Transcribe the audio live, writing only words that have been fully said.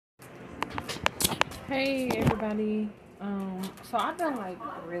Hey everybody. So I've been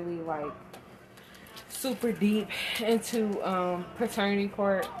really super deep into paternity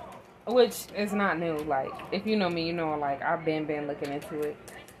court, which is not new. Like if you know me, you know I've been looking into it.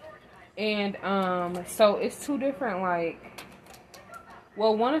 And so it's two different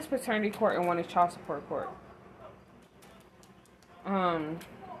one is paternity court and one is child support court. Um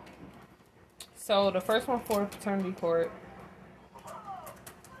so the first one for paternity court,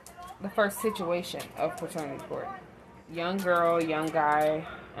 the first situation of paternity court. Young girl, young guy.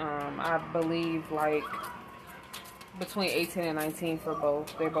 I believe between 18 and 19 for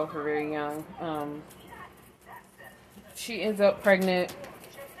both. They both are very young. She ends up pregnant.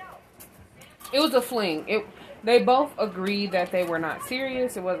 It was a fling. They both agreed that they were not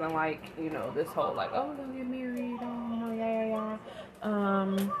serious. It wasn't this whole oh, don't get married. Oh, yeah.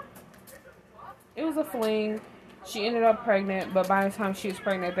 It was a fling. She ended up pregnant, but by the time she was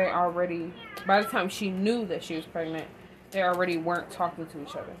pregnant, by the time she knew that she was pregnant, they already weren't talking to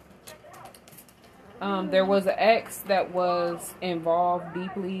each other. There was an ex that was involved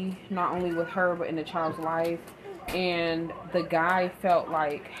deeply, not only with her, but in the child's life. And the guy felt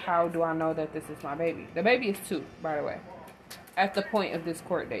like, how do I know that this is my baby? The baby is 2, by the way. At the point of this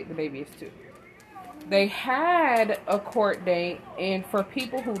court date, the baby is 2. They had a court date, and for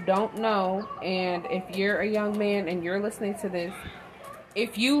people who don't know, and if you're a young man and you're listening to this,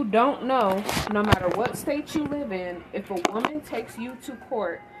 if you don't know, no matter what state you live in, if a woman takes you to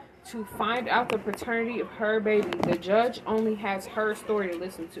court to find out the paternity of her baby, the judge only has her story to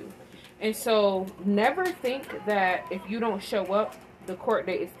listen to. And so never think that if you don't show up, the court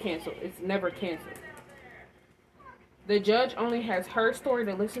date is canceled. It's never canceled. The judge only has her story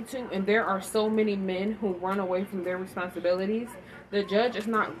to listen to, and there are so many men who run away from their responsibilities. The judge is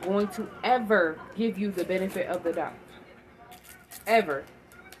not going to ever give you the benefit of the doubt. Ever.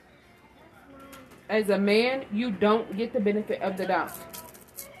 As a man, you don't get the benefit of the doubt.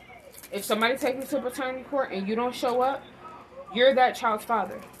 If somebody takes you to paternity court and you don't show up, you're that child's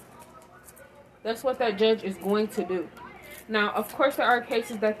father. That's what that judge is going to do. Now, of course, there are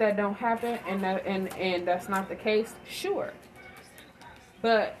cases that don't happen, and that's not the case. Sure.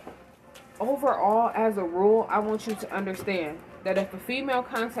 But overall, as a rule, I want you to understand that if a female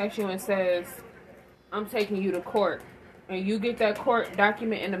contacts you and says, I'm taking you to court, and you get that court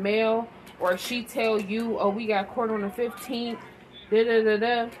document in the mail, or she tell you, oh, we got court on the 15th,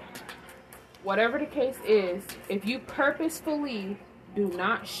 whatever the case is, if you purposefully do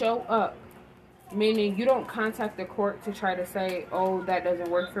not show up, meaning you don't contact the court to try to say, oh, that doesn't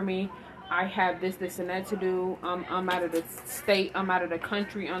work for me, I have this, and that to do, I'm out of the state, I'm out of the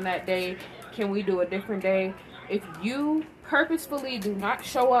country on that day, can we do a different day? If you purposefully do not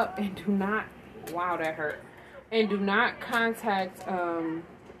show up and do not, wow, that hurt, and do not contact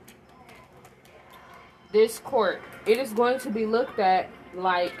this court, it is going to be looked at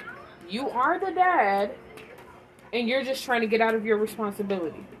like you are the dad and you're just trying to get out of your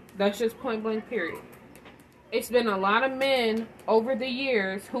responsibility. That's just point blank, period. It's been a lot of men over the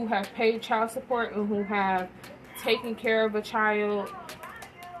years who have paid child support and who have taken care of a child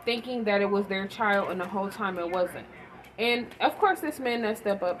thinking that it was their child, and the whole time it wasn't. And of course, there's men that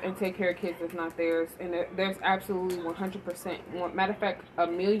step up and take care of kids that's not theirs. And there's absolutely 100%. Matter of fact,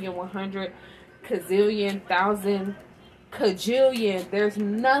 1,100,000, gazillion, thousand, cajillion. There's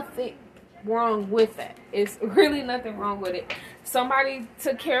nothing wrong with that. It's really nothing wrong with it. Somebody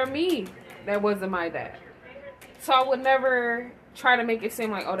took care of me that wasn't my dad. So I would never try to make it seem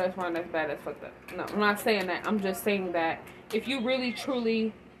like, oh, that's wrong, that's bad, that's fucked up. No, I'm not saying that. I'm just saying that if you really,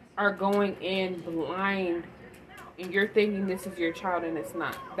 truly are going in blind and you're thinking this is your child and it's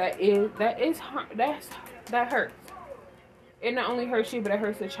not, that hurts. It not only hurts you, but it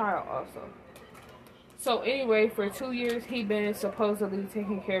hurts the child also. So anyway, for 2 years, he been supposedly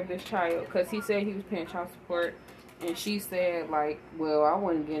taking care of this child because he said he was paying child support, and she said well, I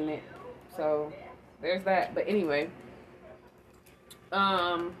wasn't getting it. So there's that. But anyway,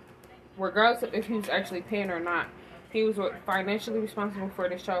 regardless of if he was actually paying or not, he was financially responsible for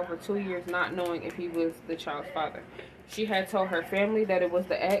this child for 2 years, not knowing if he was the child's father. She had told her family that it was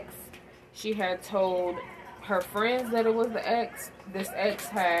the ex. She had told her friends that it was the ex. This ex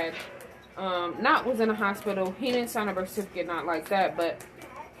had was in a hospital. He didn't sign a birth certificate, not like that, but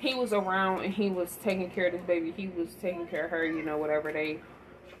he was around and he was taking care of this baby. He was taking care of her, whatever they,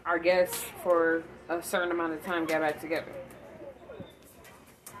 I guess, for a certain amount of time got back together.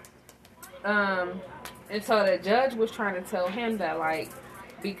 And so the judge was trying to tell him that,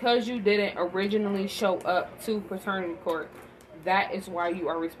 because you didn't originally show up to paternity court, that is why you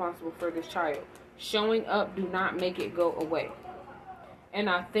are responsible for this child. Showing up do not make it go away. And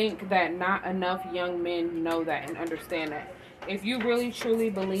I think that not enough young men know that and understand that. If you really truly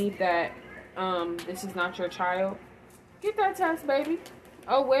believe that this is not your child, get that test, baby.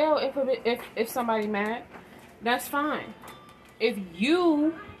 Oh well, if somebody mad, that's fine. If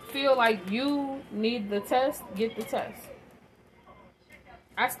you feel like you need the test, get the test.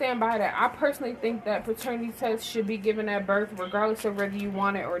 I stand by that. I personally think that paternity tests should be given at birth, regardless of whether you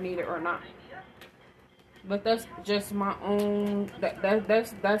want it or need it or not. But that's just my own.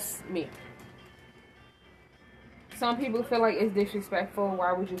 That's me. Some people feel like it's disrespectful.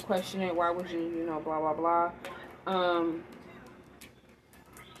 Why would you question it? Why would you, blah blah blah.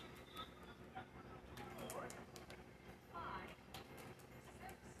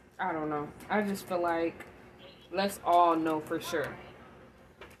 I don't know. I just feel like let's all know for sure.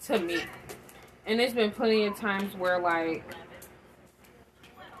 To me, and there's been plenty of times where like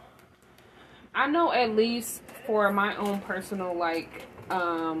I know, at least for my own personal like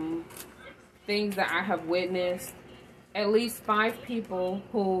things that I have witnessed, at least 5 people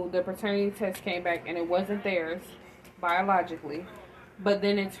who the paternity test came back and it wasn't theirs biologically, but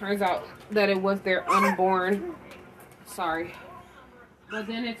then it turns out that it was their unborn but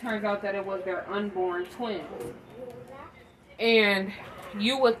then it turns out that it was their unborn twin. And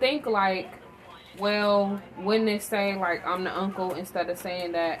you would think like, well, wouldn't it say like I'm the uncle instead of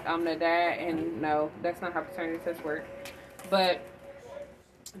saying that I'm the dad? And no, that's not how paternity tests work. But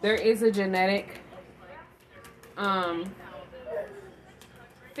there is a genetic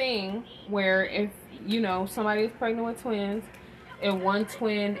thing where if somebody is pregnant with twins and one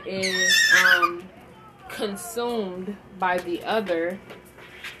twin is consumed by the other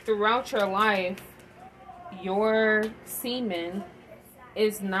throughout your life, your semen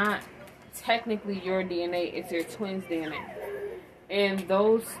is not technically your DNA, it's your twin's DNA. And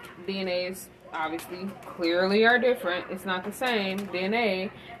those DNAs obviously clearly are different. It's not the same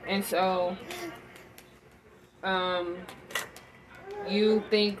DNA. And so you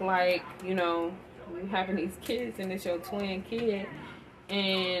think like, you having these kids and it's your twin kid.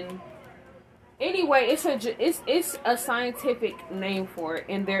 And anyway, it's a scientific name for it,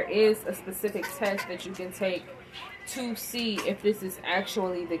 and there is a specific test that you can take to see if this is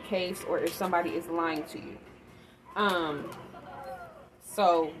actually the case or if somebody is lying to you.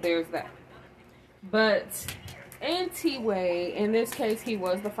 So there's that. But anyway, in this case, he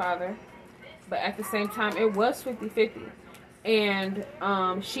was the father, but at the same time, it was 50-50, and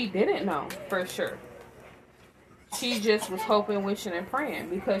she didn't know for sure. She just was hoping, wishing, and praying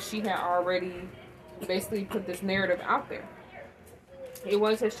because she had already basically put this narrative out there. It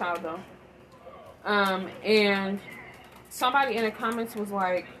was his child though. And somebody in the comments was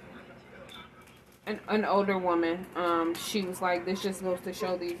like, an older woman, she was like, this just goes to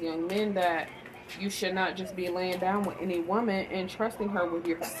show these young men that you should not just be laying down with any woman and trusting her with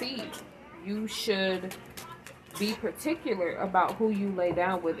your seed. You should be particular about who you lay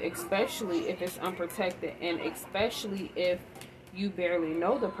down with, especially if it's unprotected and especially if you barely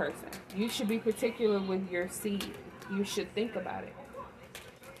know the person. You should be particular with your seed. You should think about it.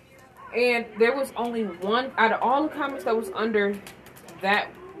 And there was only one, out of all the comments that was under that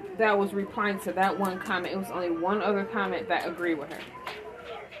was replying to that one comment, it was only one other comment that agreed with her.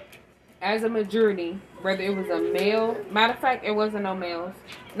 As a majority, whether it was a male, matter of fact, it wasn't no males.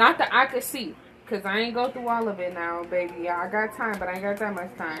 Not that I could see, because I ain't go through all of it now, baby. I got time, but I ain't got that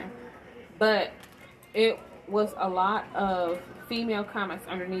much time. But it was a lot of female comments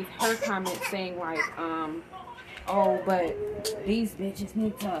underneath her comment saying like, oh, but these bitches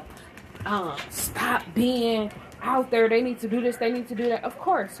need to stop being out there. They need to do this, they need to do that. Of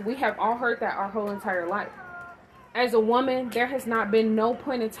course, we have all heard that our whole entire life. As a woman, there has not been no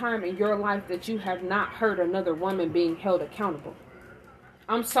point in time in your life that you have not heard another woman being held accountable.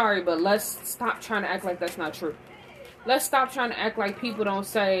 I'm sorry, but let's stop trying to act like that's not true. Let's stop trying to act like people don't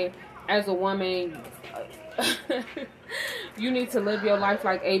say, as a woman, you need to live your life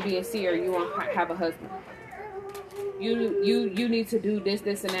like A, B, and C, or you won't have a husband. You need to do this,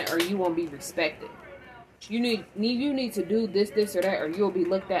 this, and that, or you won't be respected. You need to do this, this, or that, or you'll be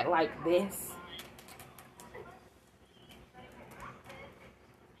looked at like this.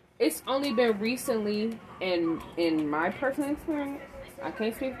 It's only been recently, in my personal experience, I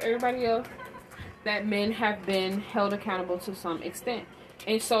can't speak for everybody else, that men have been held accountable to some extent.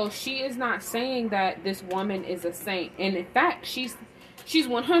 And so she is not saying that this woman is a saint. And in fact, she's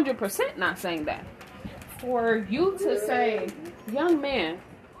 100% not saying that. For you to say, young man,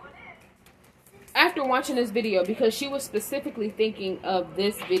 after watching this video, because she was specifically thinking of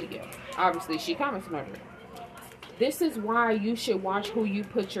this video. Obviously, she commented on it. This is why you should watch who you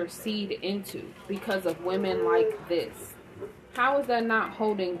put your seed into, because of women like this. How is that not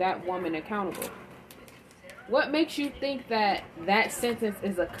holding that woman accountable? What makes you think that that sentence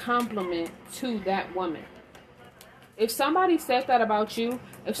is a compliment to that woman? If somebody said that about you,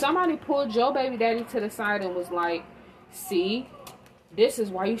 if somebody pulled your baby daddy to the side and was like, see, this is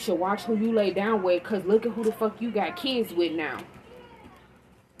why you should watch who you lay down with, because look at who the fuck you got kids with now.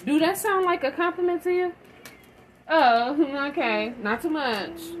 Do that sound like a compliment to you? Oh, okay. Not too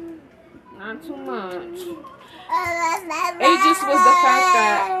much. Not too much. It just was the fact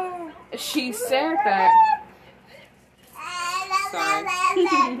that she said that. Sorry.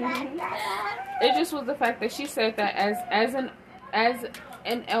 It just was the fact that she said that as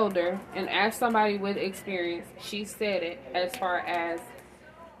an elder and as somebody with experience, she said it as far as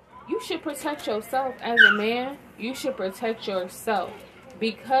you should protect yourself as a man. You should protect yourself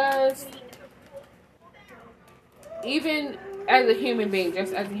because even as a human being,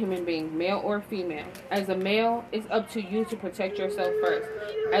 just as a human being, male or female, as a male, it's up to you to protect yourself first.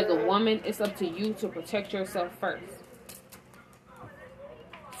 As a woman, it's up to you to protect yourself first.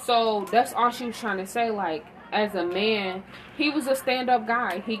 So that's all she was trying to say. Like, as a man, he was a stand-up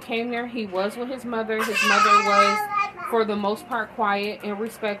guy. He came there. He was with his mother. His mother was, for the most part, quiet and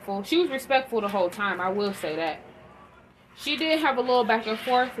respectful. She was respectful the whole time. I will say that. She did have a little back and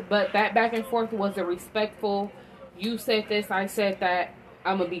forth, but that back and forth was a respectful, you said this, I said that,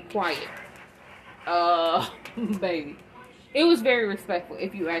 I'm going to be quiet. Baby. It was very respectful,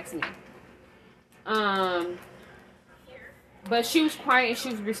 if you ask me. But she was quiet and she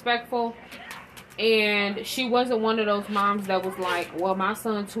was respectful. And she wasn't one of those moms that was like, well, my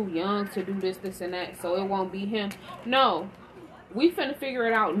son's too young to do this, this, and that, so it won't be him. No. We finna figure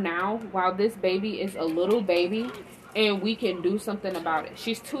it out now while this baby is a little baby. And we can do something about it.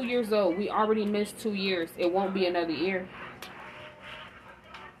 She's 2 years old. We already missed 2 years. It won't be another year.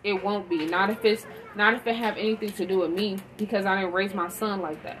 It won't be. Not if it have anything to do with me. Because I didn't raise my son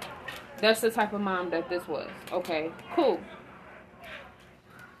like that. That's the type of mom that this was. Okay, cool.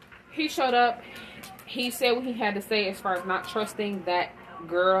 He showed up. He said what he had to say as far as not trusting that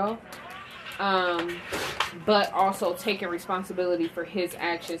girl. But also taking responsibility for his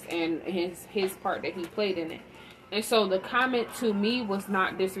actions and his part that he played in it. And so the comment to me was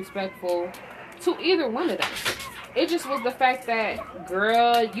not disrespectful to either one of them. It just was the fact that,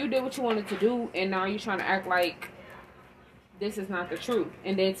 girl, you did what you wanted to do, and now you're trying to act like this is not the truth.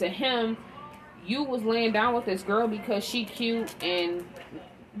 And then to him, you was laying down with this girl because she cute and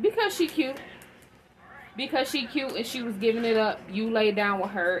because she cute and she was giving it up. You laid down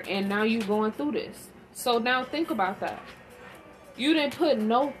with her, and now you going through this. So now think about that. You didn't put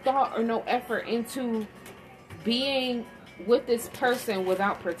no thought or no effort into being with this person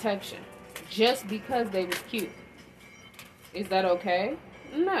without protection just because they was cute. Is that okay?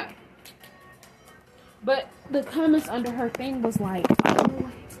 No. But the comments under her thing was like, oh,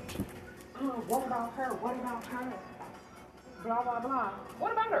 what about her? What about her? Blah, blah, blah.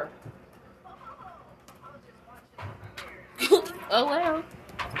 What about her? Oh, well.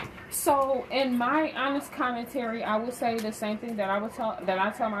 So, in my honest commentary, I would say the same thing that I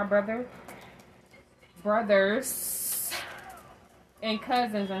tell my brothers and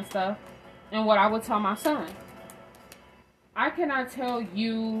cousins and stuff, and what I would tell my son. I can't tell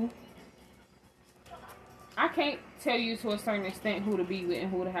you to a certain extent who to be with and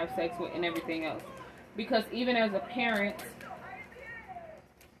who to have sex with and everything else, because even as a parent,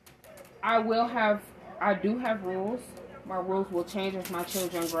 I do have rules. My rules will change as my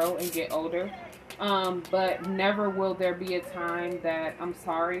children grow and get older. But never will there be a time that, I'm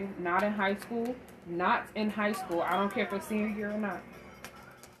sorry, not in high school. Not in high school. I don't care if it's senior year or not.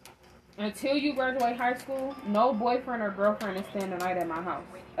 Until you graduate high school, no boyfriend or girlfriend is staying the night at my house.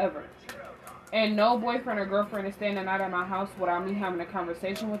 Ever. And no boyfriend or girlfriend is staying the night at my house without me having a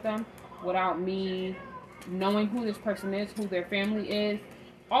conversation with them. Without me knowing who this person is, who their family is.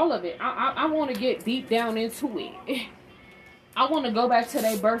 All of it. I want to get deep down into it. I want to go back to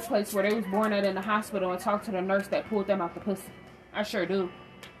their birthplace where they was born at in the hospital and talk to the nurse that pulled them out the pussy. I sure do.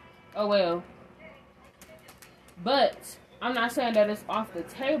 Oh well. But I'm not saying that it's off the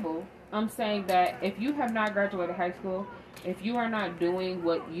table. I'm saying that if you have not graduated high school, if you are not doing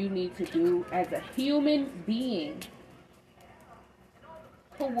what you need to do as a human being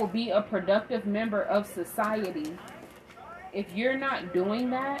who will be a productive member of society, if you're not doing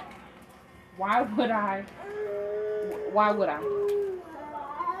that, why would I?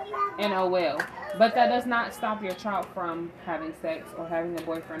 And oh well. But that does not stop your child from having sex or having a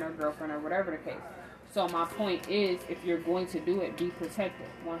boyfriend or girlfriend or whatever the case. So my point is, if you're going to do it, be protected.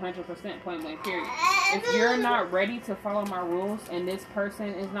 100% point blank period. If you're not ready to follow my rules and this person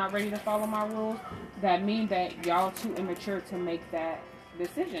is not ready to follow my rules, that means that y'all too immature to make that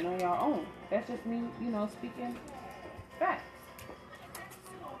decision on your own. That's just me, speaking facts.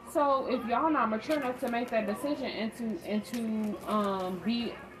 So if y'all not mature enough to make that decision and to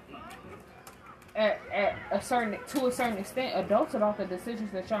be at a certain extent adults about the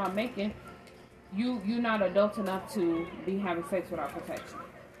decisions that y'all making, you're not adult enough to be having sex without protection.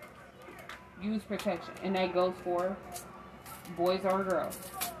 Use protection, and that goes for boys or girls.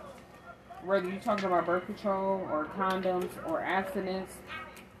 Whether you're talking about birth control or condoms or abstinence,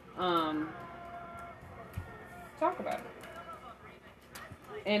 talk about it.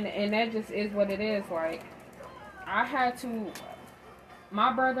 And that just is what it is. Like, I had to.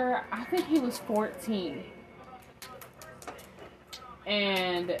 My brother, I think he was 14.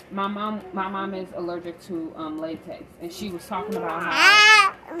 And my mom is allergic to latex, and she was talking about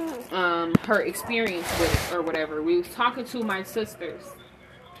how her experience with it or whatever. We was talking to my sisters,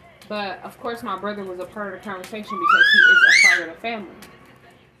 but of course my brother was a part of the conversation because he is a part of the family.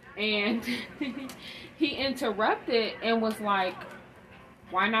 And he interrupted and was like,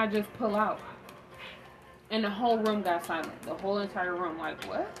 "Why not just pull out?" And the whole room got silent. The whole entire room, like,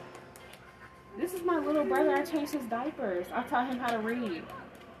 what? This is my little brother. I changed his diapers. I taught him how to read.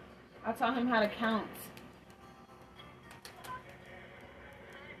 I taught him how to count.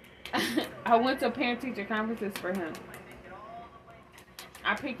 I went to parent-teacher conferences for him.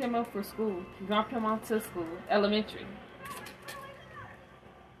 I picked him up for school. Dropped him off to school. Elementary.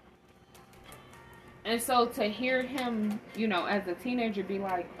 And so to hear him, as a teenager be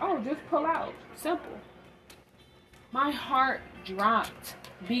like, oh, just pull out. Simple. My heart dropped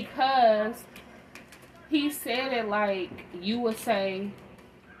because he said it like you would say,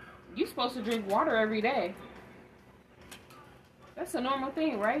 you're supposed to drink water every day. That's a normal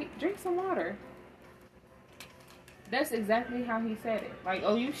thing, right? Drink some water. That's exactly how he said it. Like,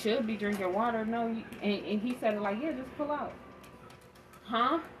 oh, you should be drinking water. No, and he said it like, yeah, just pull out.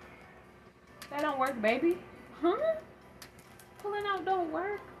 Huh? That don't work, baby. Huh? Pulling out don't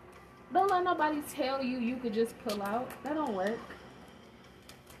work. Don't let nobody tell you could just pull out. That don't work.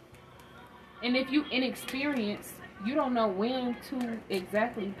 And if you inexperienced, you don't know when to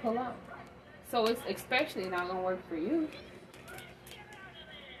exactly pull out. So it's especially not going to work for you.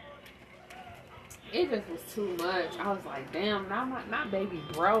 It just was too much. I was like, damn, not baby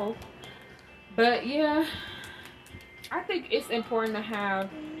bro. But yeah, I think it's important to have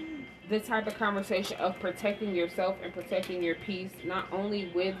this type of conversation of protecting yourself and protecting your peace, not only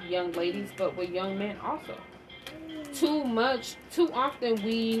with young ladies, but with young men also. Too often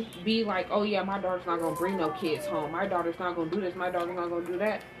we be like, oh yeah, my daughter's not gonna bring no kids home. My daughter's not gonna do this. My daughter's not gonna do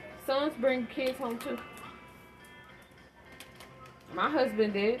that. Sons bring kids home too. My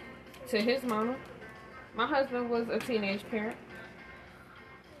husband did to his mama. My husband was a teenage parent.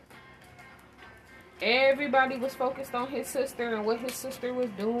 Everybody was focused on his sister and what his sister was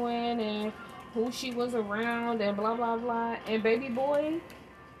doing and who she was around and blah, blah, blah. And baby boy,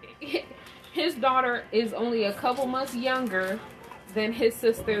 his daughter is only a couple months younger than his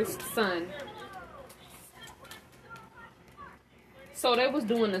sister's son. So they was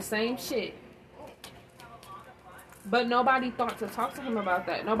doing the same shit. But nobody thought to talk to him about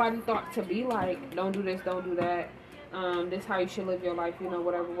that. Nobody thought to be like, don't do this, don't do that. This is how you should live your life,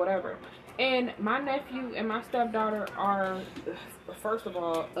 whatever. And my nephew and my stepdaughter are, first of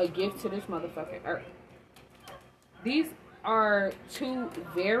all, a gift to this motherfucking earth. These are two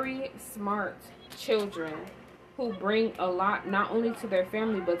very smart children who bring a lot, not only to their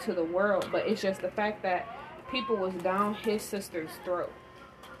family, but to the world. But it's just the fact that people was down his sister's throat.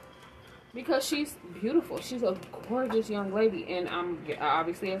 Because she's beautiful. She's a gorgeous young lady. And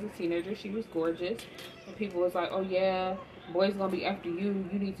obviously as a teenager, she was gorgeous. And people was like, oh yeah, boys gonna be after you.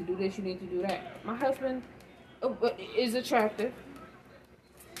 You need to do this, you need to do that. My husband is attractive.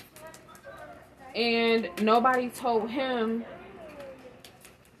 And nobody told him.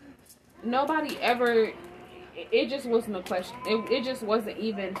 Nobody ever. It just wasn't a question. It just wasn't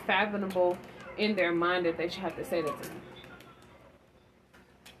even fathomable in their mind that they should have to say that to him.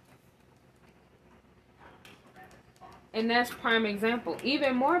 And that's prime example.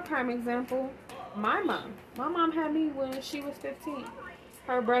 Even more prime example, my mom. My mom had me when she was 15.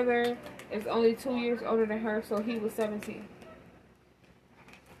 Her brother is only 2 years older than her, so he was 17.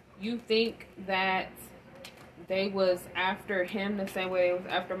 You think that they was after him the same way they was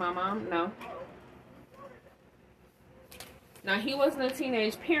after my mom? No. Now, he wasn't a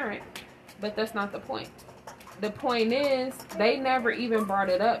teenage parent, but that's not the point. the point is, they never even brought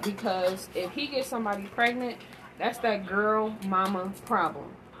it up, because if he gets somebody pregnant, that's that girl mama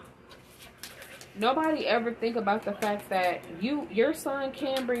problem. Nobody ever think about the fact that your son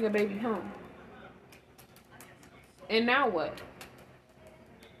can bring a baby home. And now what?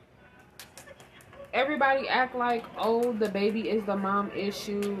 Everybody act like, oh, the baby is the mom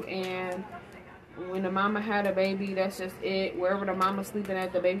issue, and when the mama had a baby, that's just it. Wherever the mama sleeping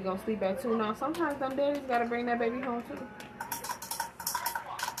at, the baby gonna sleep at too. Now, sometimes them daddies gotta bring that baby home too.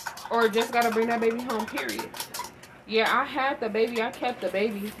 Or just gotta bring that baby home, period. Yeah, I had the baby, I kept the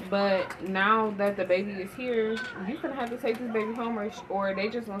baby, but now that the baby is here, you gonna have to take this baby home, or they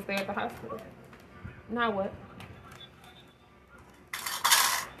just gonna stay at the hospital. Now what?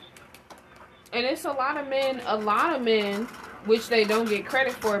 And it's a lot of men, which they don't get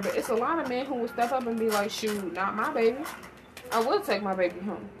credit for, but it's a lot of men who will step up and be like, shoot, not my baby. I will take my baby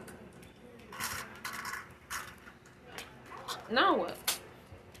home. Now what?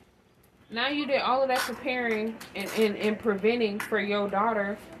 Now you did all of that preparing and preventing for your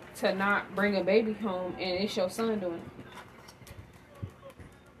daughter to not bring a baby home, and it's your son doing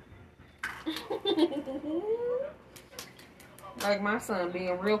it. Like my son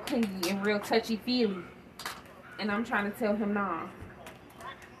being real clingy and real touchy-feely. And I'm trying to tell him nah.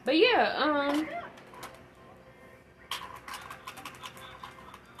 But yeah,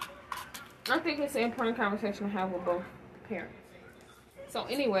 I think it's an important conversation to have with both parents. So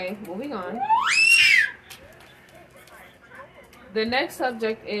anyway, moving on. The next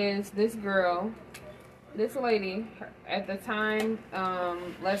subject is this girl, this lady, at the time,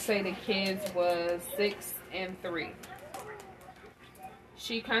 let's say the kids was 6 and 3.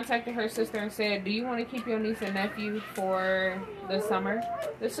 She contacted her sister and said, do you want to keep your niece and nephew for the summer?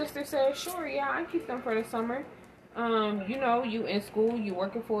 The sister said, sure, yeah, I keep them for the summer. You know, you in school, you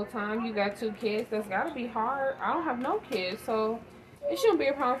working full time, you got 2 kids. That's got to be hard. I don't have no kids, so it shouldn't be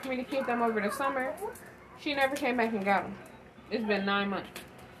a problem for me to keep them over the summer. She never came back and got them. It's been 9 months,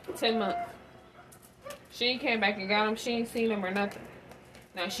 10 months. She ain't came back and got them. She ain't seen them or nothing.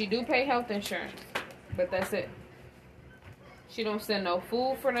 Now, she do pay health insurance, but that's it. She don't send no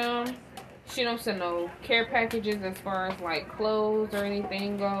food for them. She don't send no care packages as far as like clothes or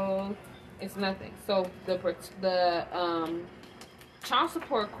anything goes. It's nothing. So the child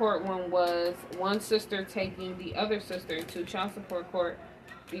support court one was one sister taking the other sister to child support court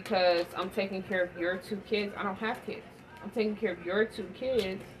because I'm taking care of your 2 kids. I don't have kids. I'm taking care of your 2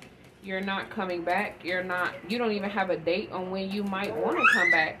 kids. You're not coming back. You don't even have a date on when you might want to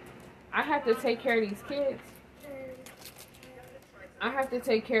come back. I have to take care of these kids.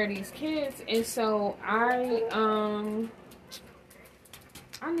 And so I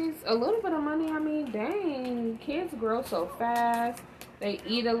need a little bit of money. I mean, dang, kids grow so fast. They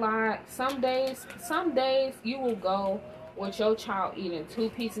eat a lot. Some days you will go with your child eating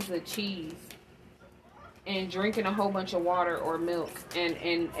 2 pieces of cheese and drinking a whole bunch of water or milk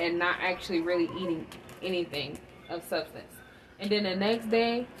and not actually really eating anything of substance. And then the next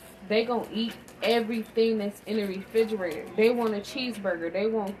day, they gonna eat everything that's in the refrigerator. They want a cheeseburger. They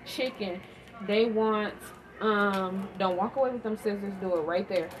want chicken. They want, don't walk away with them scissors. Do it right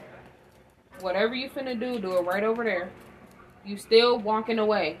there. Whatever you finna do it right over there. You still walking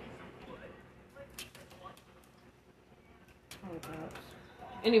away. Oh gosh.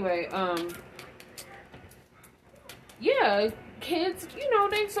 Anyway, yeah, kids, you know,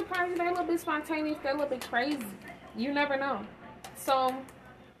 they surprising. They're a little bit spontaneous. They're a little bit crazy. You never know. So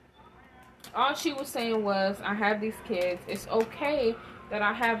all she was saying was, I have these kids. It's okay that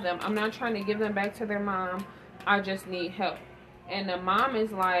I have them. I'm not trying to give them back to their mom. I just need help. And the mom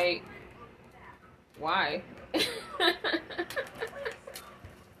is like, why?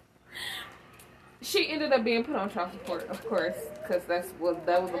 She ended up being put on child support, of course, because that was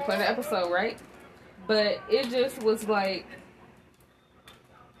the point of the episode, right? But it just was like,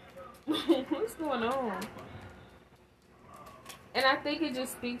 what's going on? And I think it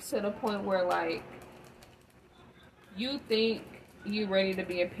just speaks to the point where, like, you think you're ready to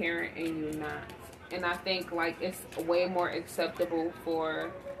be a parent and you're not. And I think, like, it's way more acceptable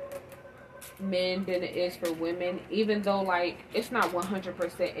for men than it is for women. Even though, like, it's not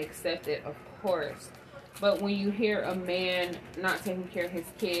 100% accepted, of course. But when you hear a man not taking care of his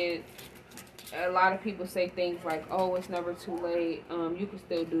kids, a lot of people say things like, oh, it's never too late. You can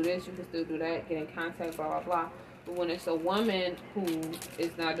still do this. You can still do that. Get in contact, blah, blah, blah. But when it's a woman who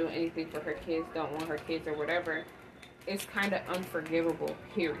is not doing anything for her kids, don't want her kids or whatever, it's kind of unforgivable,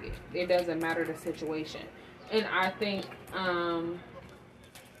 period. It doesn't matter the situation. And I think,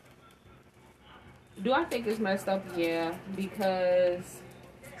 do I think it's messed up? Yeah, because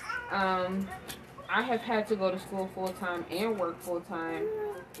I I have had to go to school full time and work full time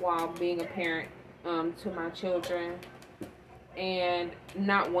while being a parent to my children. And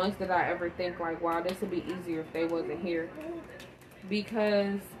not once did I ever think like, wow, this would be easier if they wasn't here.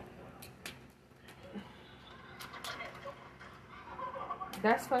 Because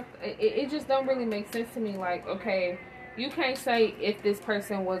that's fucked. It just don't really make sense to me. Like, okay, you can't say if this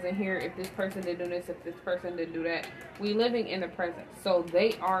person wasn't here, if this person didn't do this, if this person didn't do that. We living in the present. So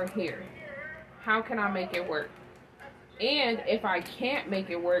they are here. How can I make it work? And if I can't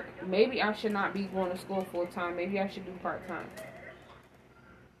make it work, maybe I should not be going to school full time. Maybe I should do part time.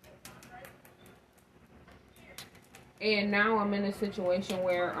 And now I'm in a situation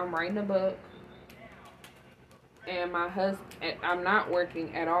where I'm writing a book. And my husband, I'm not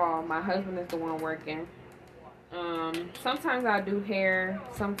working at all. My husband is the one working. Sometimes I do hair.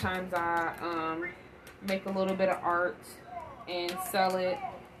 Sometimes I make a little bit of art and sell it.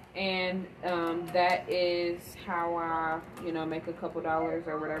 And that is how I, make a couple dollars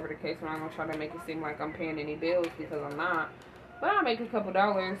or whatever the case. I'm not gonna try to make it seem like I'm paying any bills because I'm not. But I make a couple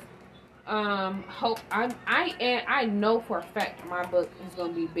dollars. I know for a fact my book is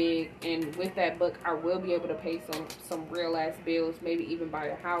gonna be big, and with that book, I will be able to pay some real ass bills, maybe even buy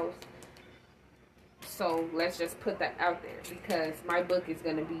a house. So let's just put that out there because my book is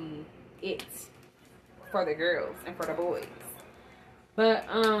gonna be it for the girls and for the boys. But,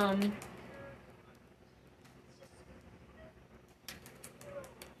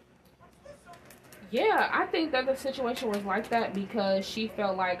 yeah, I think that the situation was like that because she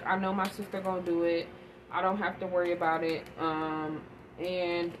felt like, I know my sister gonna do it. I don't have to worry about it.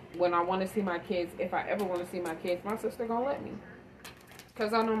 And when I want to see my kids, if I ever want to see my kids, my sister gonna let me.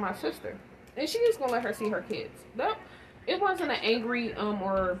 Because I know my sister. And she is gonna let her see her kids. But it wasn't an angry,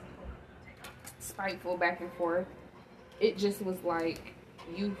 or spiteful back and forth. It just was like,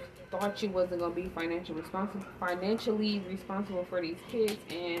 you thought you wasn't gonna be financially responsible for these kids,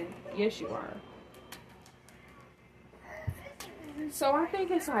 and yes you are. So I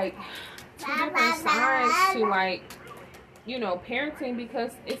think it's like two different sides to like, parenting,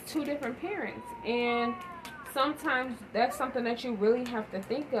 because it's two different parents, and sometimes that's something that you really have to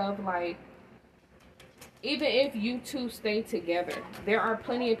think of. Like, even if you two stay together, there are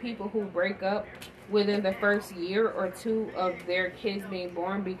plenty of people who break up within the first year or two of their kids being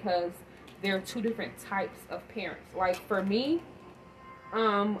born because there are two different types of parents. Like for me,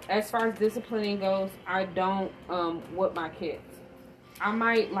 as far as disciplining goes, I don't whip my kids. I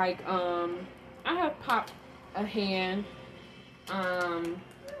might I have popped a hand. I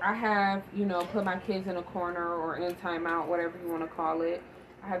have, put my kids in a corner or in timeout, whatever you want to call it.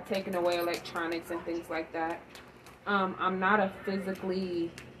 I have taken away electronics and things like that. I'm not a physically,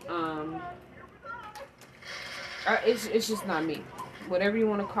 it's just not me. Whatever you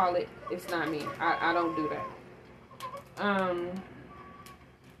want to call it, it's not me. I don't do that.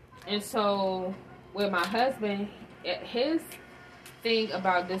 And so with my husband, his thing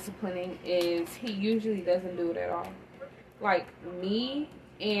about disciplining is he usually doesn't do it at all. Like me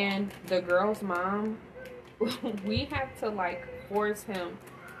and the girl's mom, we have to force him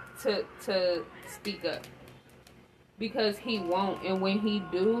to speak up because he won't, and when he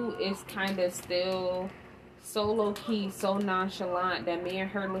do, it's kind of still so low key, so nonchalant that me and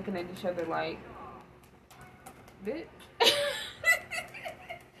her looking at each other like, bitch.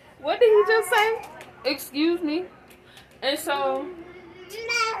 What did he just say? Excuse me. And so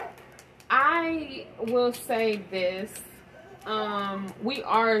I will say this. We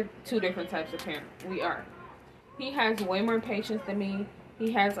are two different types of parents. We are. He has way more patience than me.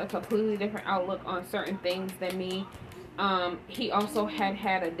 He has a completely different outlook on certain things than me. He also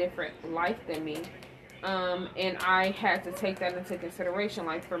had a different life than me. And I had to take that into consideration.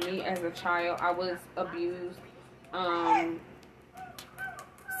 Like for me as a child, I was abused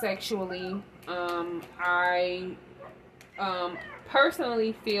sexually. I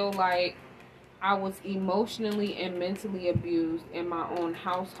personally feel like I was emotionally and mentally abused in my own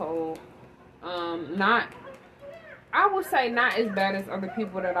household. I would say not as bad as other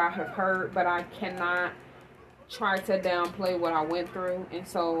people that I have heard, but I cannot try to downplay what I went through, and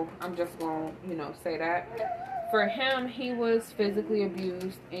so I'm just going to, say that. For him, he was physically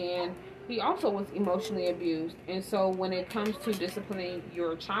abused, and he also was emotionally abused, and so when it comes to disciplining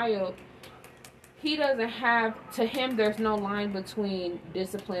your child, to him, there's no line between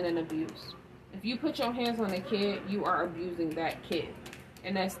discipline and abuse. If you put your hands on a kid, you are abusing that kid,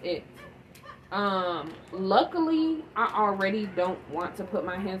 and that's it. Luckily, I already don't want to put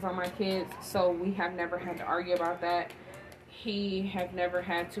my hands on my kids, so we have never had to argue about that. He have never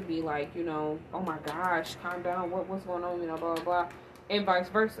had to be like, oh my gosh, calm down, what's going on, blah, blah, blah, and vice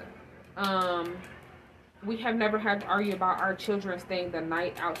versa. We have never had to argue about our children staying the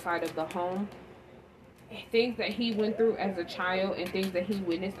night outside of the home. Things that he went through as a child and things that he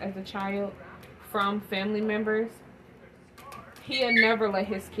witnessed as a child from family members, he had never let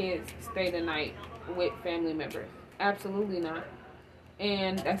his kids stay the night with family members. Absolutely not.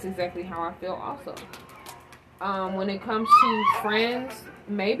 And that's exactly how I feel also. When it comes to friends,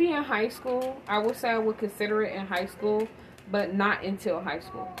 maybe in high school, I would say I would consider it in high school, but not until high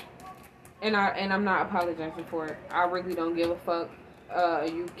school. And I'm not apologizing for it. I really don't give a fuck.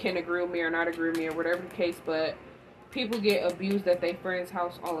 You can agree with me or not agree with me or whatever the case, but people get abused at their friend's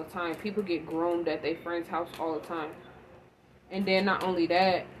house all the time. People get groomed at their friend's house all the time. And then not only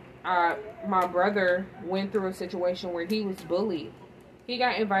that, my brother went through a situation where he was bullied. He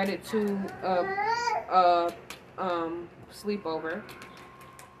got invited to a sleepover.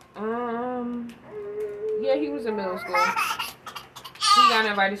 Yeah, he was in middle school. He got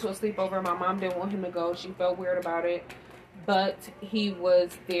invited to a sleepover. My mom didn't want him to go. She felt weird about it. But he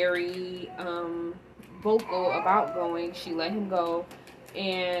was very vocal about going. She let him go.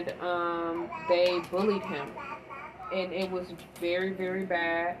 And they bullied him. And it was very, very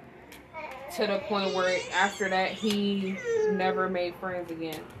bad. To the point where after that, he never made friends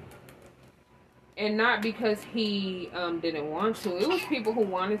again. And not because he didn't want to. It was people who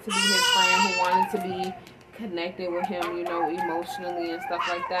wanted to be his friend, who wanted to be connected with him, you know, emotionally and stuff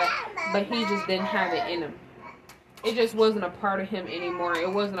like that. But he just didn't have it in him. It just wasn't a part of him anymore.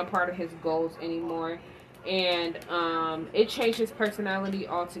 It wasn't a part of his goals anymore. And it changed his personality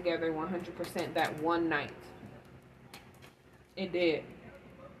altogether 100% that one night. It did.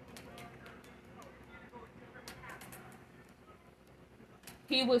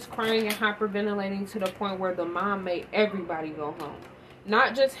 He was crying and hyperventilating to the point where the mom made everybody go home.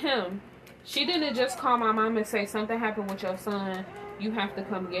 Not just him. She didn't just call my mom and say, something happened with your son. You have to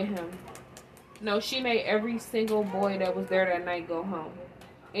come get him. No, she made every single boy that was there that night go home.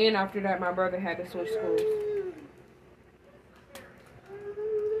 And after that, my brother had to switch schools.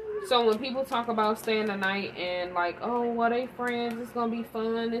 So when people talk about staying the night and like, oh, well, they friends, it's going to be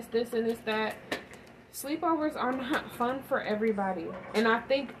fun, it's this and it's that. Sleepovers are not fun for everybody. And I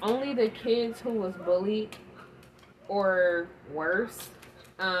think only the kids who was bullied or worse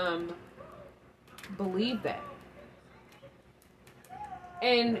believe that.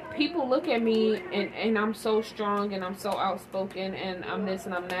 And people look at me and I'm so strong and I'm so outspoken and I'm this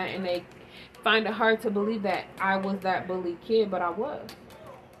and I'm that, and they find it hard to believe that I was that bullied kid, but I was.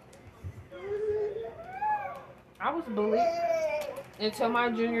 I was bullied until my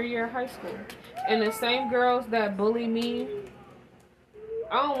junior year of high school. And the same girls that bully me,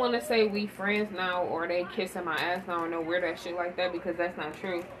 I don't want to say we friends now or they kissing my ass now or no weird that shit like that, because that's not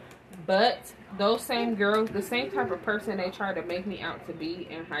true. But those same girls, the same type of person they tried to make me out to be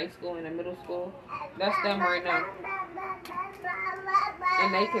in high school and in middle school, that's them right now.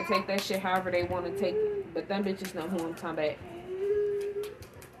 And they can take that shit however they want to take it. But them bitches know who I'm talking about.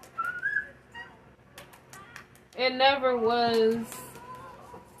 It never was.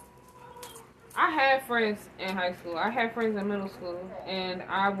 I had friends in high school. I had friends in middle school. And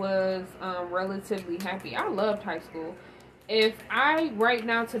I was relatively happy. I loved high school. If I, right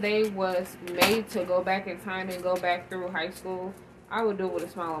now, today, was made to go back in time and go back through high school, I would do it with a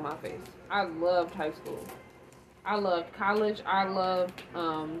smile on my face. I loved high school. I loved college. I loved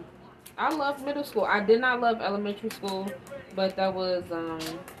middle school. I did not love elementary school, but that was,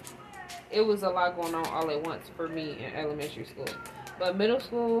 it was a lot going on all at once for me in elementary school. But middle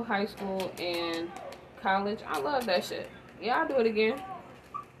school, high school, and college, I love that shit. Yeah, I'll do it again.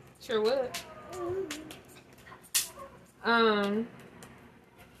 Sure would.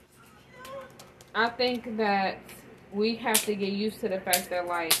 I think that we have to get used to the fact that,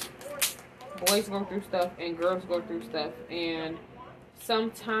 like, boys go through stuff and girls go through stuff. And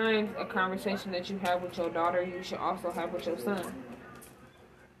sometimes a conversation that you have with your daughter, you should also have with your son.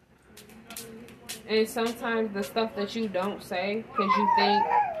 And sometimes the stuff that you don't say because you think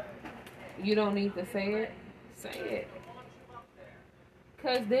you don't need to say it, say it.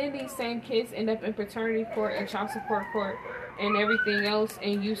 Because then these same kids end up in paternity court and child support court and everything else,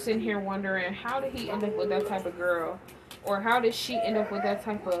 and you sitting here wondering, how did he end up with that type of girl? Or how did she end up with that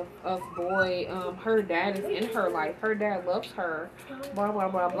type of boy? Her dad is in her life. Her dad loves her. Blah, blah,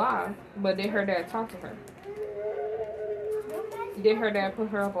 blah, blah. But did her dad talk to her? Did her dad put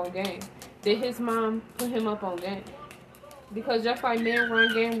her up on game? Did his mom put him up on game? Because just like men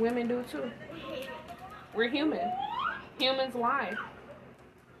run game, women do too. We're human. Humans lie.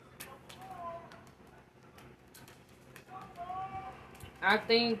 I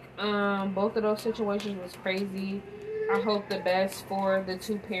think both of those situations was crazy. I hope the best for the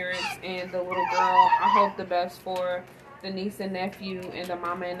two parents and the little girl. I hope the best for the niece and nephew and the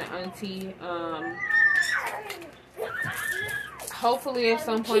mama and the auntie. Hopefully at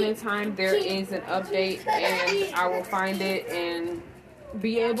some point in time there is an update and I will find it and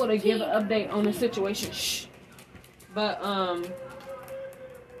be able to give an update on the situation. Shh. But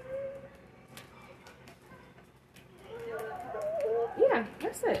yeah,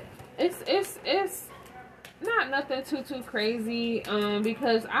 that's it. It's not nothing too crazy,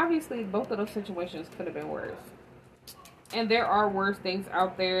 because obviously both of those situations could have been worse. And there are worse things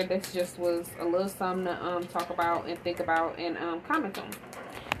out there. This just was a little something to talk about and think about and comment on.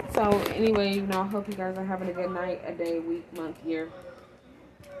 So anyway, you know, I hope you guys are having a good night, a day, week, month, year.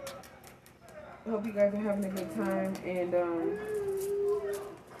 I hope you guys are having a good time and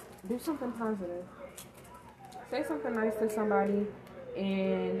do something positive. Say something nice to somebody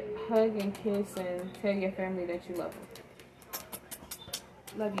and hug and kiss and tell your family that you love them.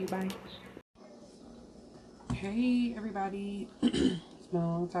 Love you. Bye. Hey everybody. It's been a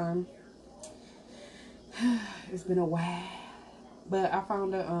long time. It's been a while. But I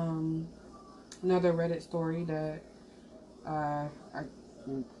found another Reddit story that I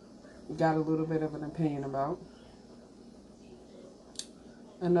got a little bit of an opinion about.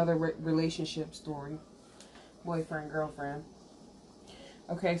 Another relationship story. Boyfriend, girlfriend.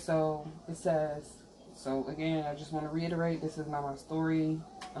 Okay, so it says, so again, I just want to reiterate, this is not my story.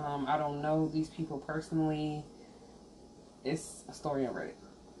 I don't know these people personally. It's a story on Reddit.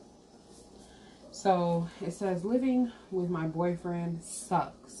 So it says, living with my boyfriend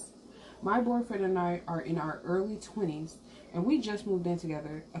sucks. My boyfriend and I are in our early 20s and we just moved in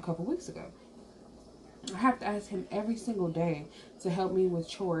together a couple weeks ago. I have to ask him every single day to help me with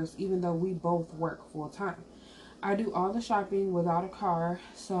chores even though we both work full time. I do all the shopping without a car,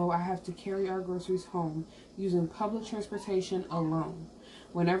 so I have to carry our groceries home using public transportation alone.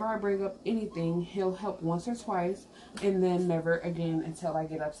 Whenever I bring up anything, he'll help once or twice and then never again until I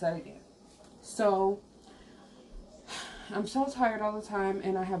get upset again. So I'm so tired all the time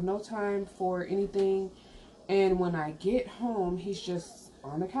and I have no time for anything. And when I get home, he's just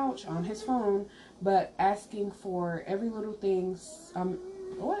on the couch on his phone, but asking for every little thing.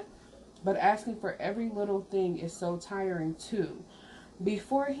 But asking for every little thing is so tiring too.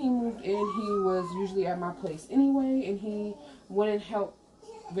 Before he moved in, he was usually at my place anyway, and he wouldn't help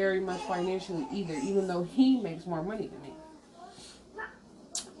very much financially either, even though he makes more money than me.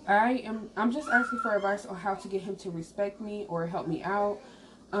 I'm just asking for advice on how to get him to respect me or help me out.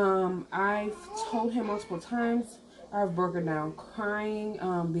 I've told him multiple times. I've broken down crying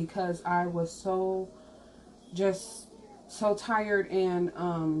because I was so tired and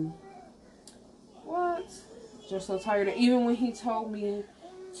just so tired. And even when he told me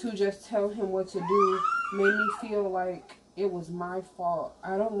to just tell him what to do, made me feel like it was my fault.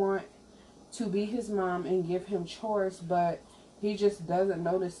 I don't want to be his mom and give him chores, but he just doesn't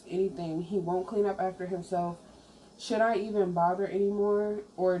notice anything. He won't clean up after himself. Should I even bother anymore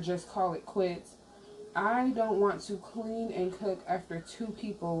or just call it quits? I don't want to clean and cook after two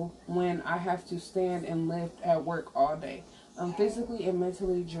people when I have to stand and lift at work all day. I'm physically and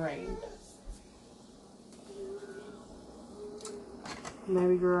mentally drained.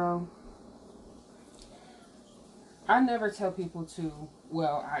 Maybe girl, I never tell people to,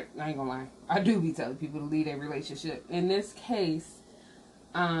 well, I ain't gonna lie, I do be telling people to leave a relationship. In this case,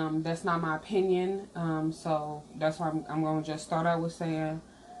 that's not my opinion, so that's why I'm gonna just start out with saying,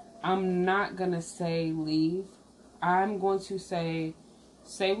 I'm not gonna say leave. I'm going to say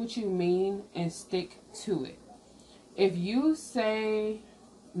what you mean and stick to it. If you say,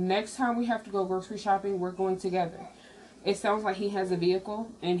 next time we have to go grocery shopping, we're going together. It sounds like he has a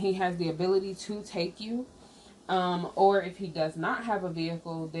vehicle and he has the ability to take you. Or if he does not have a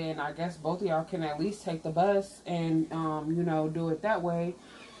vehicle, then I guess both of y'all can at least take the bus and, do it that way.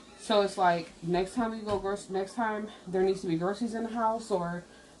 So it's like, next time there needs to be groceries in the house or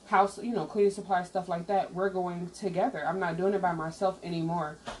house, cleaning supplies, stuff like that, we're going together. I'm not doing it by myself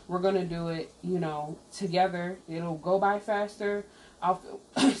anymore. We're going to do it, together. It'll go by faster. I'll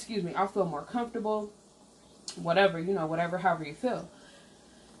feel more comfortable. Whatever, however you feel.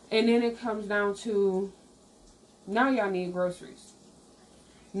 And then it comes down to, now y'all need groceries.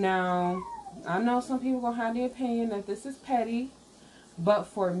 Now, I know some people gonna have the opinion that this is petty, but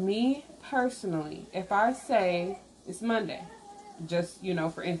for me personally, if I say it's Monday, just,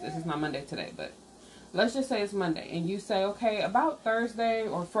 for instance, it's not Monday today, but let's just say it's Monday, and you say, okay, about Thursday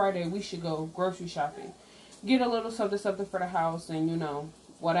or Friday, we should go grocery shopping. Get a little something for the house and,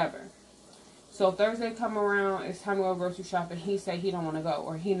 whatever. So Thursday come around, it's time to go grocery shopping. He say he don't want to go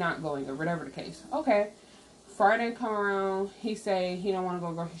or he not going or whatever the case. Okay, Friday come around, he say he don't want to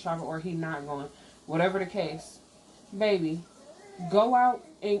go grocery shopping or he not going. Whatever the case. Baby, go out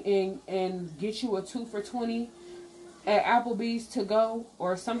and get you a 2 for $20 at Applebee's to go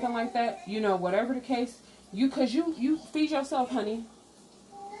or something like that. You know, whatever the case. Cause you feed yourself, honey.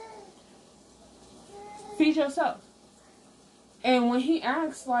 Feed yourself. And when he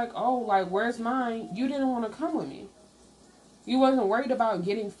asked, like, oh, like, where's mine? You didn't want to come with me. You wasn't worried about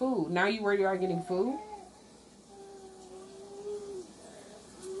getting food. Now you worried about getting food?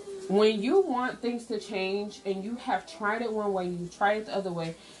 When you want things to change and you have tried it one way, you've tried it the other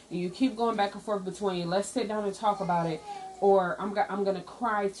way, and you keep going back and forth between, let's sit down and talk about it, or I'm going to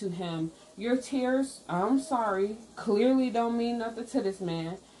cry to him. Your tears, I'm sorry, clearly don't mean nothing to this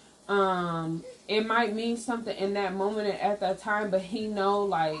man. It might mean something in that moment and at that time, but he know,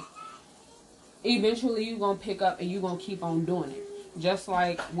 like, eventually you're going to pick up and you're going to keep on doing it. Just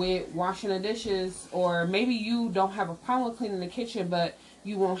like with washing the dishes, or maybe you don't have a problem with cleaning the kitchen, but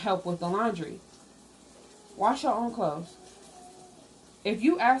you won't help with the laundry. Wash your own clothes. If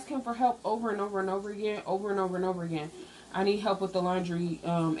you ask him for help over and over and over again, I need help with the laundry,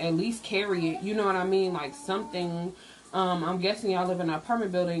 at least carry it. You know what I mean? Like something. I'm guessing y'all live in an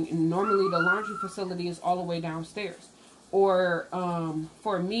apartment building, and normally the laundry facility is all the way downstairs. Or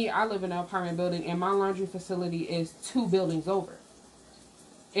for me, I live in an apartment building, and my laundry facility is 2 buildings over.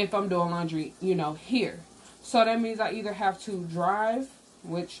 If I'm doing laundry, you know, here. So that means I either have to drive,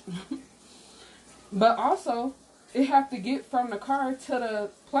 which, but also, it have to get from the car to the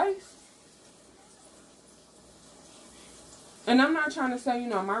place. And I'm not trying to say, you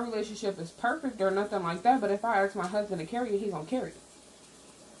know, my relationship is perfect or nothing like that, but if I ask my husband to carry it, he's going to carry it.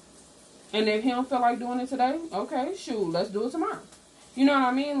 And if he don't feel like doing it today, okay, shoot, let's do it tomorrow. You know what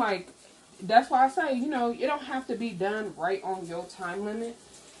I mean? Like, that's why I say, you know, it don't have to be done right on your time limit.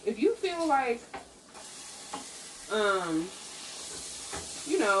 If you feel like,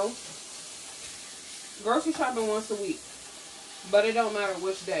 you know, grocery shopping once a week, but it don't matter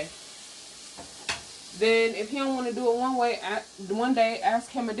which day. Then if he don't want to do it one day,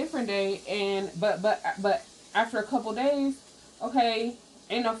 ask him a different day. And but after a couple days, okay,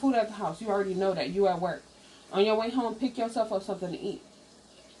 ain't no food at the house. You already know that. You at work. On your way home, pick yourself up something to eat.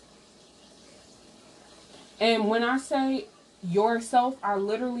 And when I say yourself, I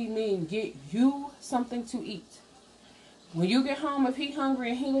literally mean get you something to eat. When you get home, if he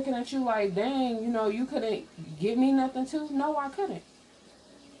hungry and he looking at you like, dang, you know, you couldn't give me nothing to. No, I couldn't.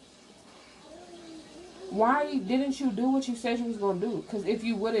 Why didn't you do what you said you was going to do? Because if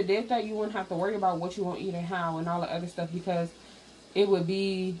you would have did that, you wouldn't have to worry about what you want to eat and how and all the other stuff, because it would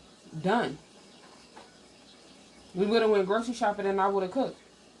be done. We would have went grocery shopping and I would have cooked.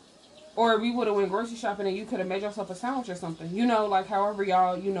 Or we would have went grocery shopping and you could have made yourself a sandwich or something. You know, like however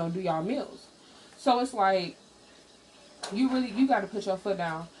y'all, you know, do y'all meals. So it's like, you got to put your foot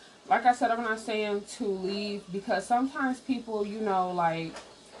down. Like I said, I'm not saying to leave, because sometimes people, you know, like,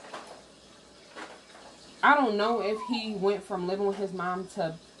 I don't know if he went from living with his mom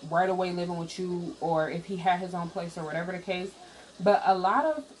to right away living with you, or if he had his own place or whatever the case. But a lot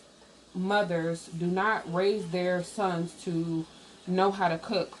of mothers do not raise their sons to know how to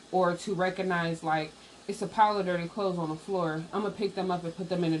cook, or to recognize, like, it's a pile of dirty clothes on the floor, I'm going to pick them up and put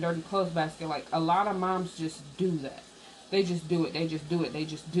them in a dirty clothes basket. Like, a lot of moms just do that. They just do it. They just do it. They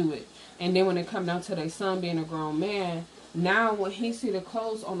just do it. And then when it comes down to their son being a grown man, now when he see the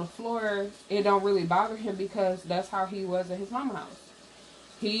clothes on the floor, it don't really bother him, because that's how he was at his mama's house.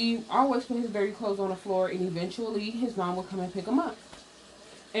 He always put his dirty clothes on the floor, and eventually his mom would come and pick them up.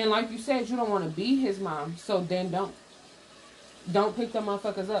 And like you said, you don't want to be his mom, so then don't. Don't pick them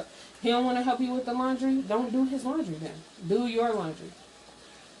motherfuckers up. He don't want to help you with the laundry, don't do his laundry then. Do your laundry.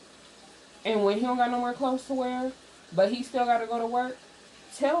 And when he don't got no more clothes to wear, but he still got to go to work,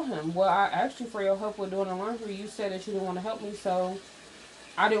 tell him, well, I asked you for your help with doing the laundry. You said that you didn't want to help me, so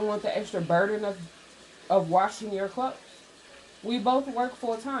I didn't want the extra burden of washing your clothes. We both work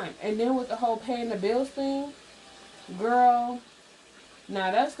full time. And then with the whole paying the bills thing, girl,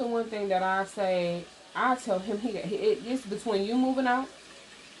 now that's the one thing that I say, I tell him, it's between you moving out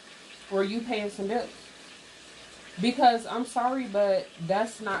or you paying some bills. Because I'm sorry, but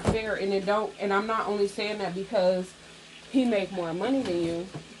that's not fair. And I'm not only saying that because he make more money than you.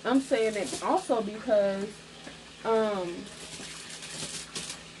 I'm saying it also because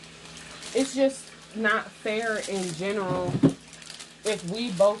it's just not fair in general. If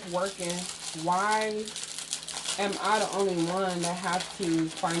we both working, why am I the only one that have to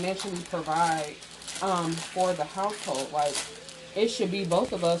financially provide for the household? Like, it should be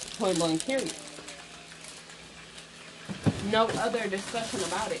both of us, point blank period. No other discussion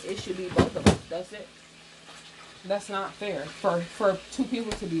about it. It should be both of us. That's it. That's not fair for two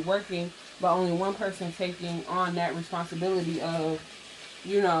people to be working, but only one person taking on that responsibility of,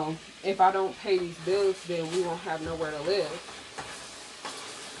 you know, if I don't pay these bills, then we won't have nowhere to live.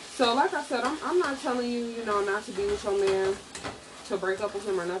 So, like I said, I'm not telling you, you know, not to be with your man, to break up with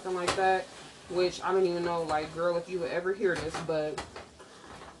him or nothing like that. Which I don't even know, like, girl, if you would ever hear this, but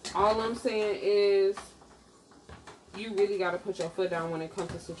all I'm saying is you really got to put your foot down when it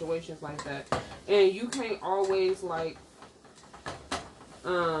comes to situations like that. And you can't always, like,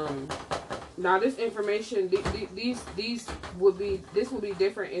 now this information, these would be, this would be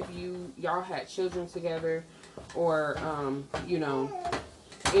different if y'all had children together or, you know,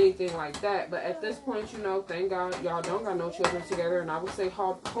 anything like that. But at this point, you know, thank God y'all don't got no children together. And I would say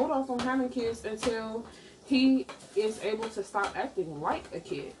hold off on having kids until he is able to stop acting like a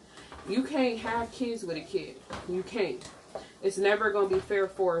kid. You can't have kids with a kid. You can't. It's never going to be fair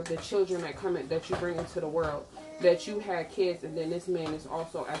for the children that you bring into the world, that you had kids and then this man is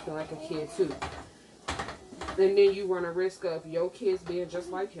also acting like a kid too. And then you run a risk of your kids being just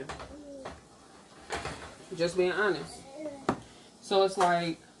like him. Just being honest. So it's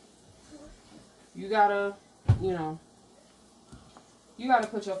like, you gotta, you know, you gotta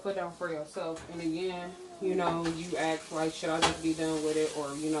put your foot down for yourself. And again, you know, you ask like, should I just be done with it?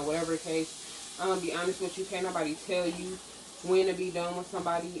 Or, you know, whatever the case. I'm gonna be honest with you, can't nobody tell you when to be done with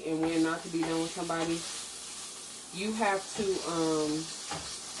somebody and when not to be done with somebody. You have to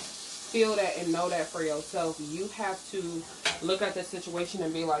feel that and know that for yourself. You have to look at the situation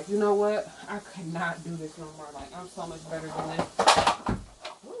and be like, you know what? I could not do this no more. Like, I'm so much better than this.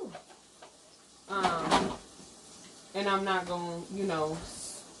 And I'm not going to, you know,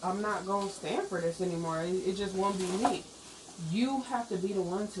 I'm not going to stand for this anymore. It just won't be me. You have to be the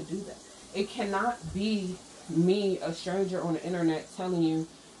one to do that. It cannot be me, a stranger on the internet, telling you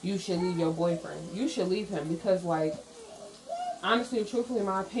you should leave your boyfriend. You should leave him because, like, honestly and truthfully,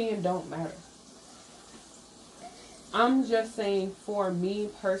 my opinion don't matter. I'm just saying, for me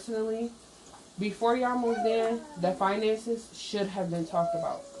personally, before y'all moved in, the finances should have been talked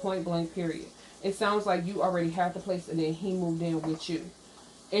about. Point blank, period. It sounds like you already had the place and then he moved in with you.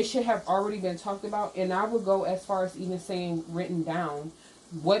 It should have already been talked about. And I would go as far as even saying written down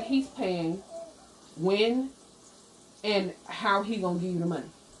what he's paying, when, and how he gonna give you the money.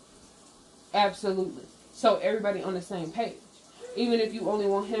 Absolutely. So everybody on the same page. Even if you only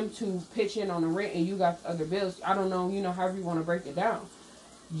want him to pitch in on the rent and you got other bills, I don't know, you know, however you want to break it down.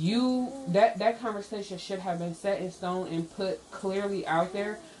 That conversation should have been set in stone and put clearly out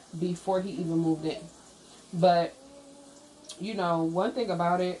there before he even moved in. But, you know, one thing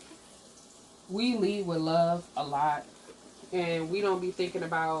about it, we lead with love a lot. And we don't be thinking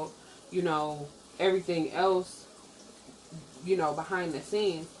about, you know, everything else, you know, behind the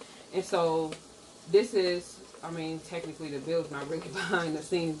scenes. And so this is, I mean, technically the bill's not really behind the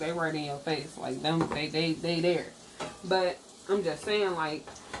scenes. They right in your face. Like, them, they there. But I'm just saying, like,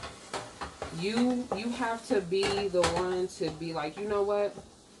 you have to be the one to be like, you know what?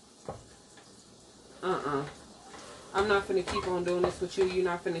 I'm not finna keep on doing this with you. You're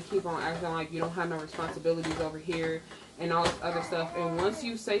not finna keep on acting like you don't have no responsibilities over here and all this other stuff. And once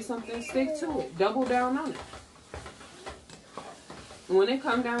you say something, stick to it. Double down on it. When it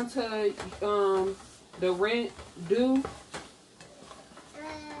come down to the rent due,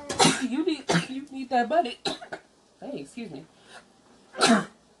 you need that money. Hey, excuse me.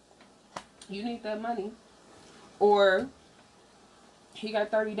 You need that money, or he got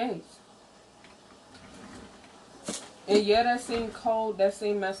 30 days. And yeah, that seemed cold, that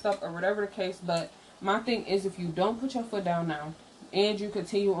seemed messed up, or whatever the case. But my thing is, if you don't put your foot down now, and you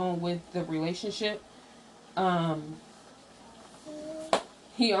continue on with the relationship,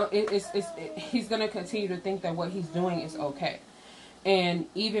 he's gonna continue to think that what he's doing is okay. And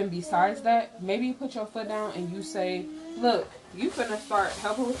even besides that, maybe you put your foot down and you say, look, you finna start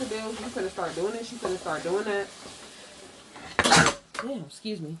helping with the bills, you finna start doing this, you finna start doing that. Damn,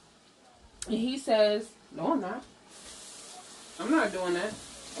 excuse me. And he says, no, I'm not. I'm not doing that.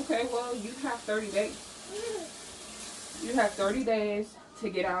 Okay, well, you have 30 days. You have 30 days to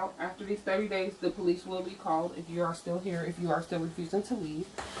get out. After these 30 days, the police will be called if you are still here, if you are still refusing to leave.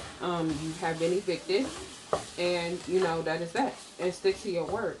 You have been evicted. And, you know, that is that. And stick to your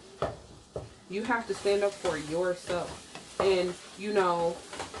word. You have to stand up for yourself. And, you know,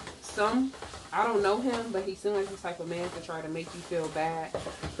 I don't know him, but he seems like the type of man to try to make you feel bad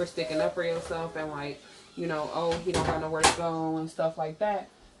for sticking up for yourself and, like, you know, oh, he don't got nowhere to go and stuff like that.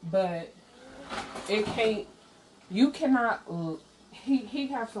 But it can't, you cannot, he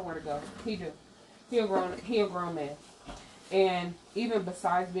have somewhere to go. He do. He a grown man. And even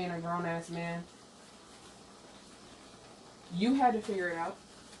besides being a grown-ass man, You had to figure it out.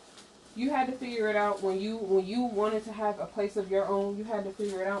 You had to figure it out when you wanted to have a place of your own. You had to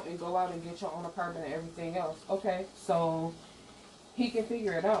figure it out and go out and get your own apartment and everything else. Okay, so he can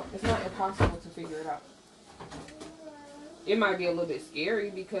figure it out. It's not impossible to figure it out. It might be a little bit scary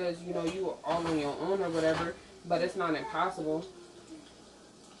because, you know, you are all on your own or whatever, but it's not impossible.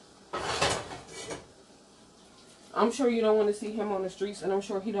 I'm sure you don't want to see him on the streets, and I'm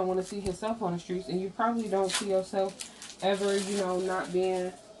sure he don't want to see himself on the streets, and you probably don't see yourself ever, you know, not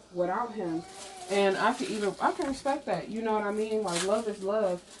being without him. And I can respect that. You know what I mean? Like, love is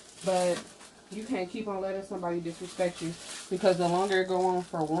love, but you can't keep on letting somebody disrespect you, because the longer it go on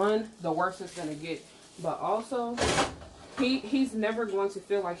for one, the worse it's gonna get. But also, he's never going to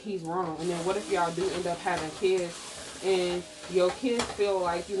feel like he's wrong. And then what if y'all do end up having kids, and your kids feel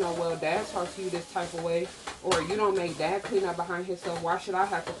like, you know, well, dad talks to you this type of way, or you don't make dad clean up behind himself, why should I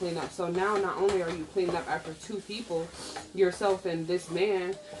have to clean up? So now not only are you cleaning up after two people, yourself and this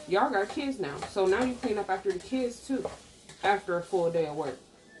man, y'all got kids now. So now you clean up after the kids too, after a full day of work.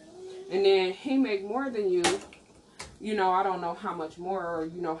 And then he make more than you. You know, I don't know how much more, or,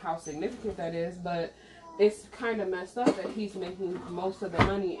 you know, how significant that is, but it's kind of messed up that he's making most of the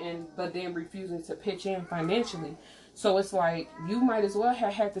money, but then refusing to pitch in financially. So it's like, you might as well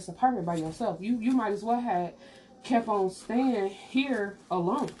have had this apartment by yourself. You might as well have kept on staying here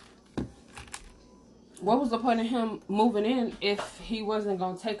alone. What was the point of him moving in if he wasn't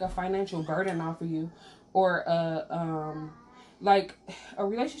going to take a financial burden off of you? Or, like, a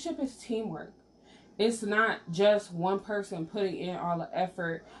relationship is teamwork. It's not just one person putting in all the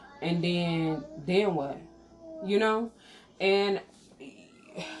effort and then what? You know? And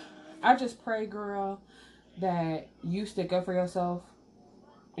I just pray, girl, that you stick up for yourself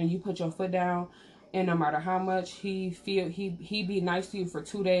and you put your foot down, and no matter how much he be nice to you for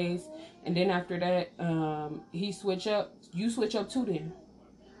 2 days, and then after that he switch up, you switch up too. Then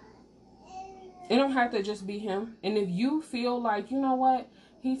it don't have to just be him. And if you feel like, you know what,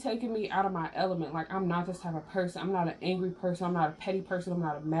 he's taking me out of my element, like, I'm not this type of person, I'm not an angry person, I'm not a petty person, I'm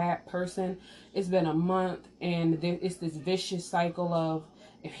not a mad person, it's been a month and it's this vicious cycle of,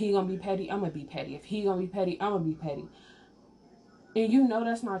 if he gonna be petty, I'm gonna be petty. If he gonna be petty, I'm gonna be petty. And you know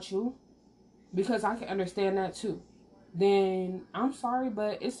that's not you, because I can understand that too. Then I'm sorry,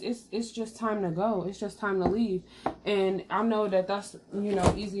 but it's just time to go. It's just time to leave. And I know that that's, you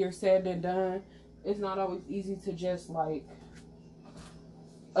know, easier said than done. It's not always easy to just, like,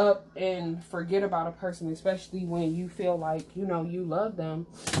 up and forget about a person, especially when you feel like, you know, you love them.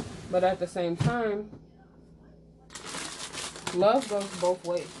 But at the same time, love goes both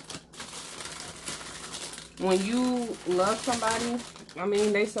ways. When you love somebody, I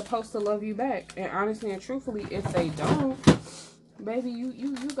mean, they supposed to love you back. And honestly and truthfully, if they don't, baby,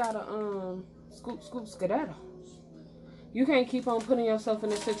 you gotta scoop skedaddle. You can't keep on putting yourself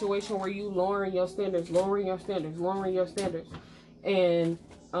in a situation where you lowering your standards. And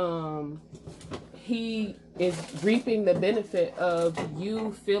he is reaping the benefit of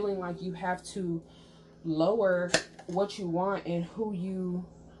you feeling like you have to lower what you want and who you...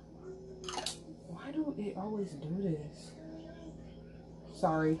 Why do it always do this?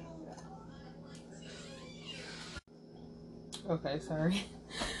 Sorry. Okay, sorry.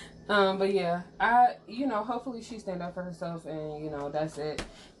 But yeah, you know, hopefully she stand up for herself, and, you know, that's it.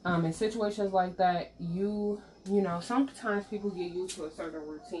 In situations like that, you know, sometimes people get used to a certain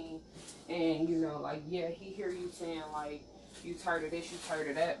routine, and, you know, like, yeah, he hear you saying, like, you tired of this, you tired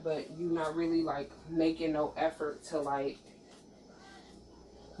of that, but you not really, like, making no effort to, like,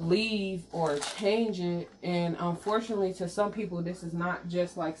 leave or change it. And unfortunately, to some people, this is not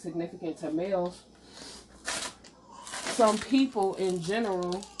just, like, significant to males. Some people in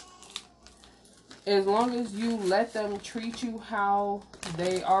general, as long as you let them treat you how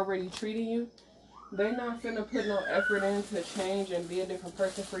they already treating you, they're not finna put no effort in to change and be a different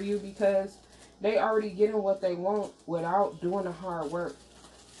person for you, because they already getting what they want without doing the hard work.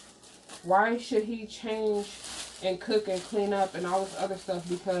 Why should he change and cook and clean up and all this other stuff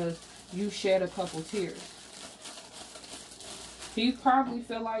because you shed a couple tears? He probably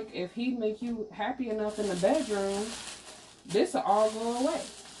feel like if he make you happy enough in the bedroom, this will all go away.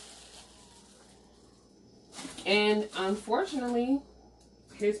 And unfortunately,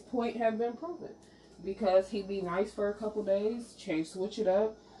 his point have been proven, because he be nice for a couple days, switch it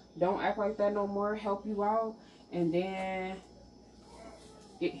up, don't act like that no more, help you out, and then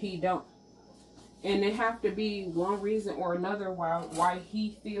he don't. And it have to be one reason or another why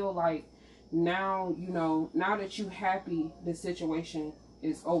he feel like now, you know, now that you happy, the situation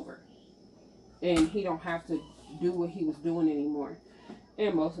is over, and he don't have to do what he was doing anymore.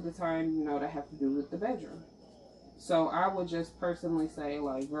 And most of the time, you know, that have to do with the bedroom. So I would just personally say,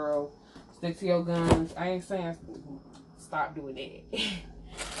 like, girl, stick to your guns. I ain't saying stop doing that.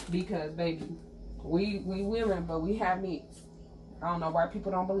 Because, baby, we women, but we have needs. I don't know why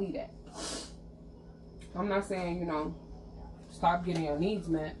people don't believe that. I'm not saying, you know, stop getting your needs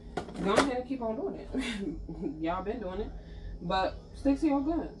met. Go ahead and keep on doing it. Y'all been doing it. But stick to your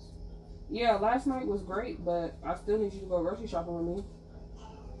guns. Yeah, last night was great, but I still need you to go grocery shopping with me.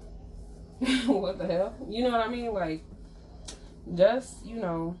 What the hell? You know what I mean? Like, just, you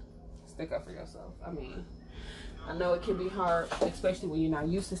know, stick up for yourself. I mean, I know it can be hard, especially when you're not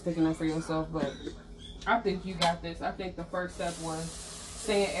used to sticking up for yourself, but I think you got this. I think the first step was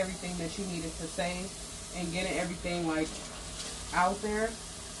saying everything that you needed to say and getting everything, like, out there.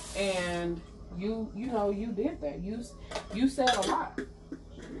 And you know, you did that. You said a lot.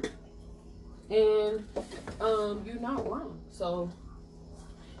 And you're not wrong. So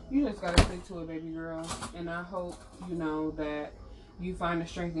you just gotta stick to it, baby girl. And I hope, you know, that you find the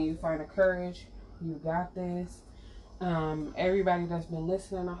strength and you find the courage. You got this. Everybody that's been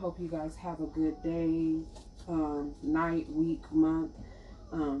listening, I hope you guys have a good day, night, week, month,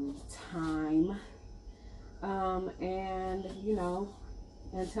 time. And, you know,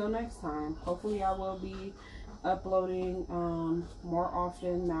 until next time, hopefully I will be uploading more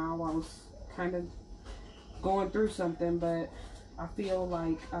often now. I was kind of going through something, but I feel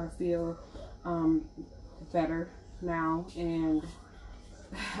better now. And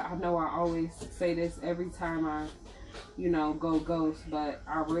I know I always say this every time I, you know, go ghost, but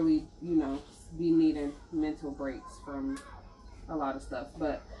I really, you know, be needing mental breaks from a lot of stuff.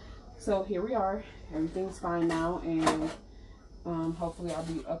 But so here we are. Everything's fine now, and hopefully I'll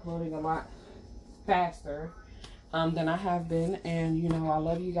be uploading a lot faster than I have been. And, you know, I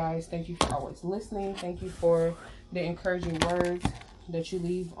love you guys. Thank you for always listening. Thank you for the encouraging words that you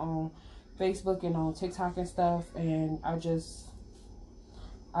leave on Facebook and on TikTok and stuff. And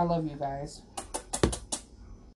I love you guys.